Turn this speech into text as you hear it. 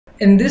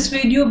In this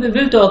video, we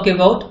will talk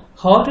about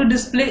how to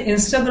display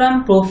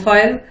Instagram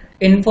profile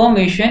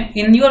information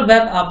in your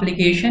web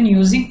application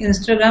using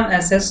Instagram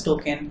SS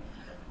token.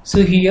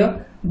 So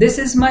here, this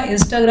is my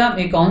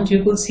Instagram account.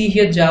 You could see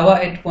here Java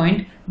at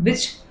point,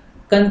 which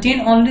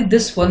contain only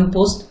this one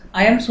post.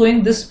 I am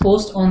showing this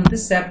post on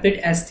this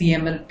separate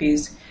HTML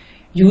page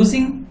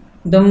using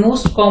the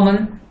most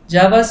common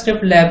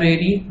JavaScript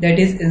library, that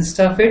is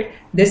InstaFit.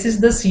 This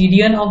is the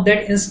CDN of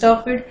that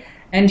InstaFit,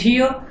 and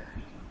here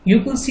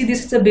you could see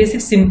this is a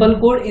basic simple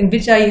code in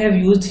which I have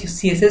used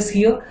CSS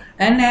here,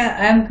 and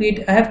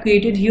I have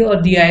created here a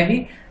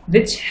div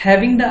which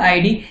having the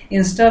ID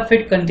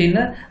InstaFit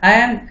container. I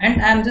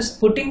am just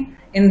putting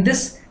in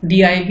this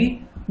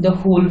div the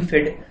whole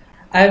feed.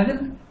 I will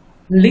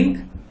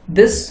link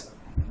this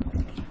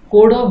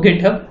code of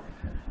GitHub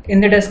in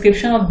the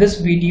description of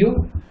this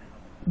video.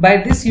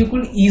 By this you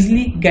could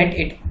easily get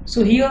it.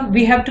 So here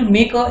we have to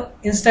make a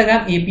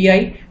Instagram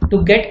API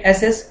to get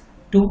access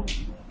to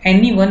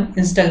anyone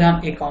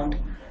Instagram account.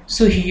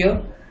 So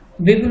here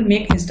we will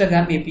make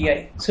Instagram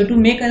API. So to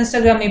make an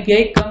Instagram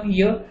API, come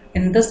here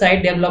in the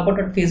site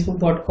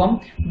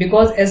developer.facebook.com,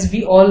 because as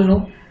we all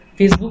know,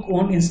 Facebook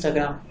owns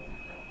Instagram.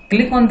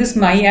 Click on this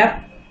My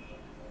App.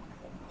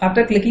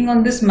 After clicking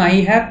on this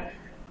My App,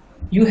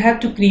 you have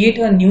to create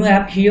a new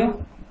app here.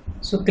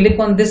 So click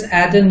on this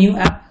Add a New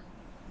App,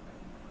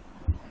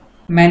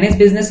 Manage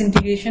Business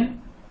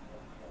Integration,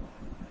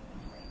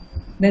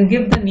 then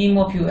give the name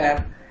of your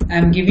app. I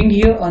am giving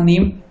here a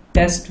name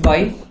Test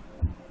Y,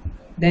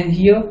 then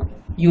here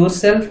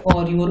yourself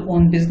or your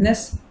own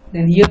business,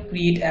 then here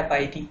create app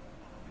ID.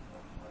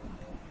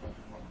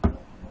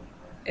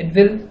 It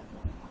will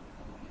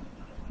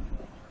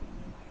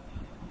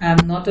I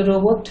am not a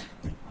robot.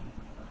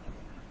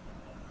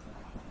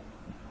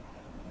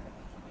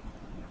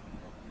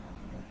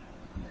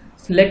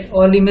 Select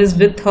all images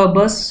with her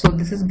bus. So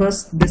this is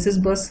bus, this is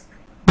bus,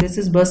 this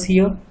is bus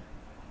here,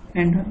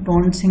 and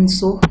don't think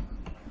so.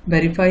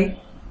 Verify.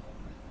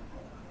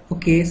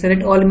 Okay,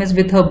 select all images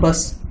with her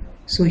bus.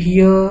 So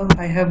here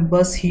I have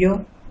bus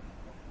here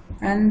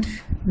and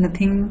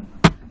nothing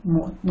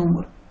more, no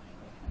more.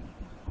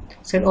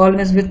 Set all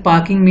images with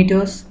parking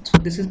meters. So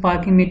this is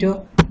parking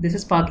meter, this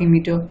is parking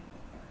meter,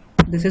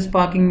 this is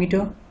parking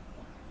meter.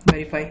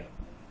 Verify.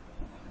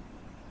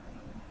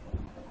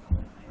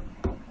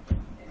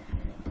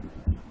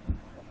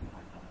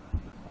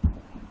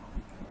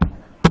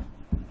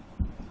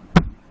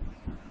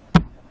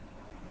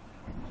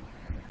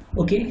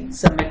 Okay,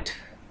 submit.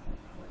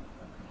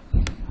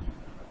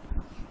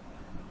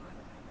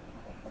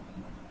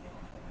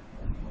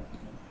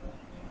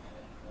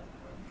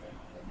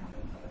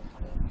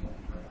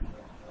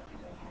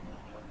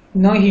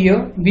 Now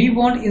here we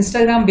want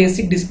Instagram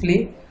basic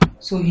display.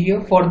 So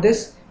here for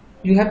this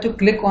you have to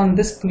click on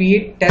this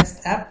create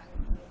test app,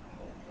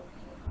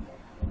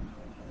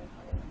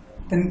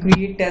 then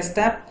create test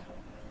app.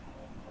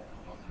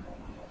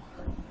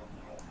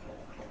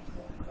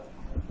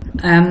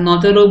 I am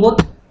not a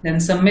robot, then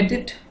submit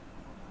it.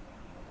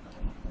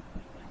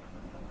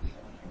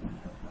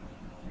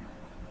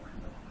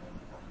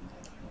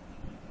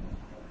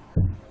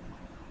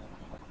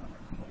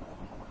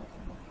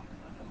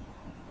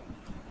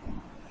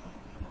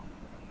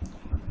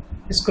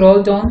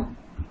 Scroll down,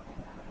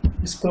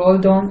 scroll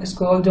down,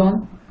 scroll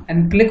down,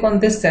 and click on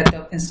this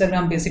setup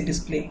Instagram basic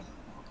display.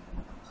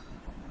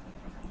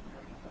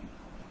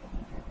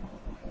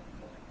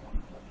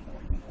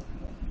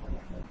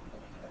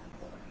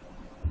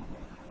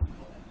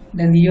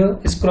 Then here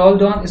scroll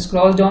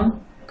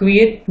down,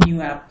 create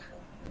new app,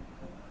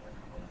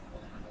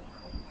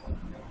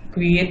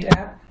 create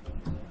app,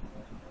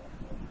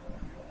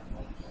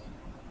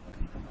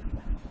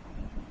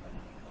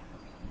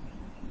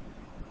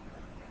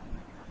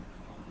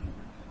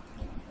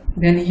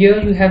 then here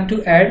you have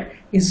to add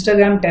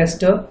Instagram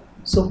tester.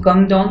 So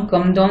come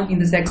down in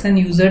the section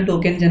user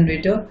token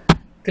generator,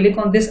 click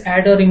on this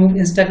add or remove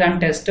Instagram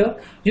tester.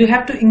 You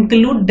have to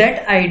include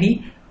that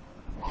ID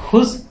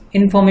whose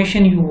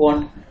information you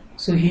want.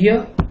 So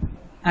here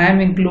I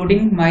am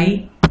including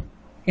my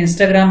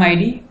Instagram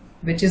ID,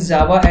 which is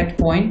Java at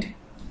point.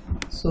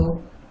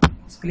 So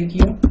let's click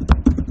here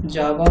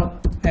Java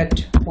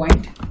at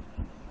point,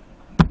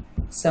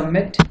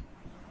 submit,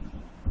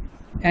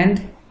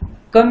 and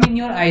come in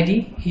your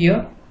ID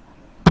here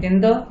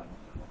in the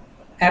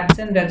apps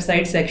and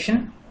website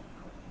section,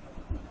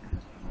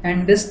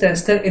 and this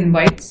tester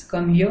invites,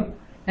 come here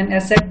and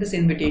accept this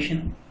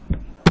invitation.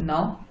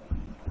 Now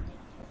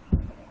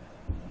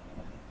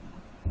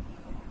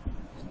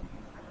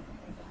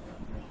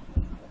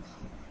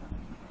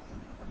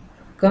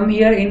come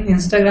here in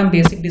Instagram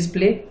basic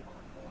display,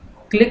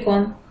 click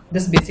on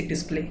this basic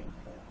display.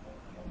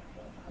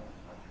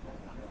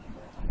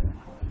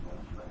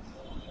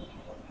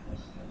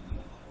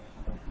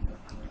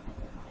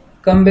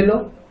 Come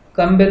below,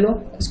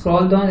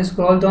 scroll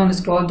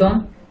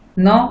down.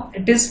 Now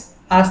it is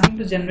asking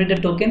to generate a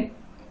token.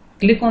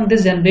 Click on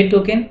this generate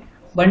token.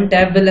 One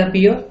tab will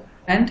appear,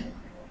 and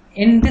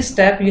in this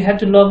tab you have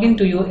to log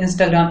into your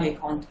Instagram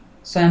account.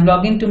 So I'm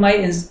logging to my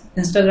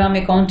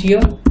Instagram account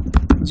here,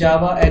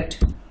 Java at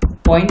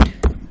point.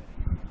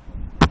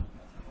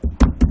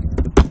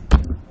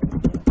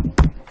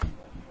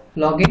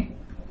 Login.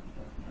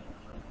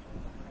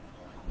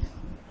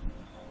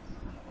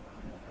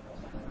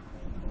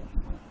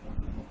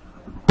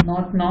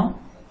 Not now.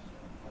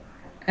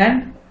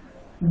 And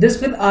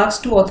this will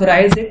ask to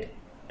authorize it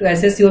to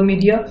access your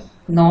media.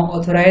 Now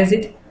authorize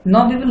it.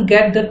 Now we will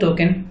get the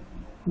token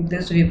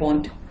this we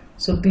want.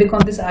 So click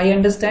on this I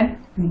understand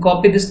and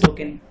copy this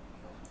token.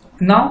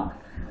 Now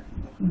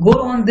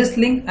go on this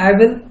link. I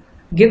will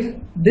give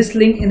this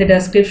link in the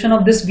description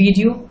of this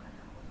video.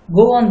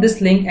 Go on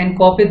this link and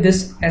copy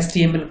this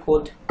HTML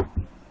code.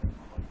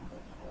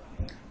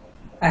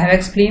 I have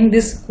explained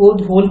this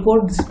code, whole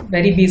code, this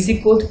very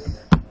basic code.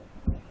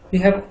 We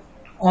have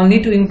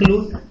only to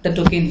include the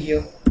token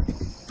here.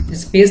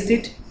 Just paste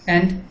it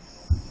and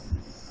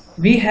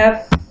we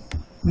have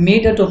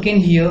made a token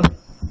here.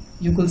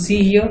 You could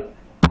see here,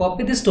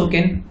 copy this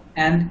token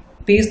and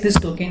paste this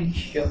token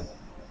here.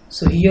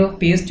 So here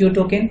paste your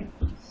token,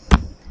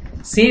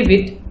 save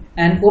it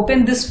and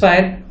open this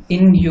file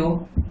in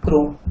your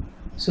Chrome.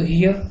 So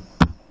here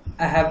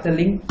I have the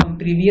link from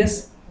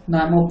previous.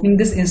 Now I'm opening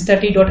this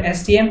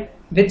instaT.html,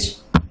 which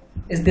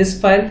is this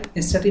file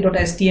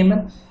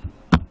instaT.html.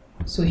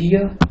 So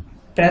here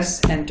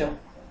press enter.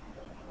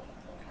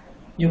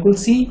 You could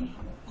see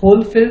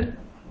whole field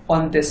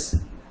on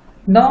this.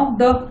 Now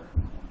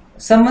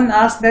someone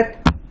asked that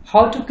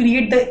how to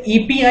create the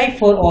API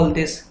for all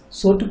this.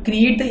 So to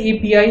create the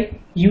API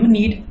you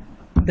need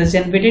the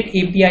generated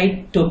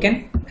API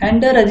token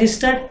and the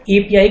registered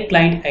API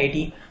client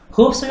ID.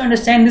 Hope so you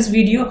understand this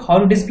video how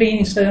to display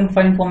Instagram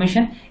file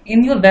information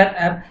in your web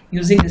app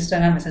using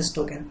Instagram SS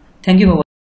token. Thank you for watching.